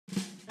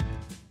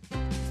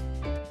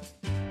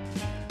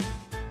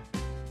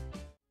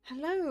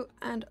Hello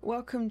and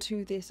welcome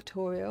to this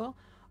tutorial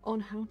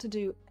on how to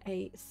do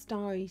a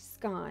starry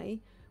sky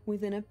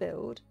within a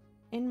build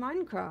in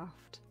Minecraft.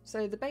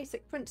 So the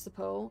basic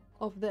principle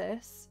of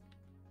this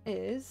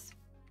is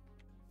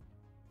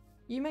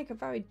you make a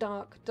very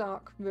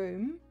dark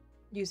room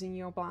using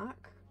your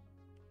black.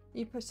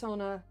 You put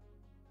on a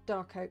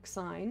dark oak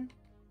sign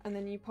and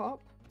then you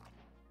pop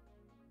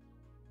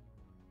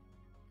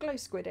glow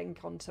squid ink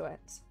onto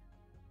it.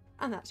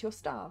 And that's your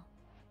star.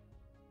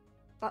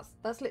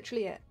 That's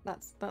literally it.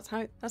 That's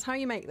how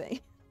you make these.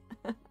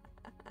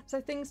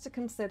 So things to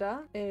consider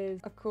is,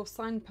 of course,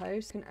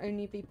 signposts can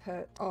only be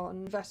put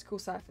on vertical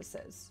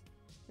surfaces.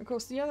 Of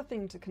course, the other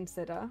thing to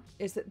consider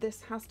is that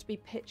this has to be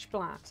pitch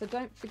black, so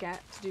don't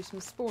forget to do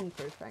some spawn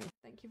proofing.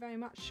 Thank you very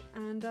much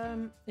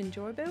and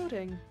enjoy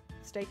building.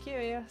 Stay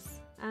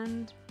curious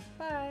and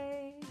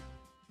bye!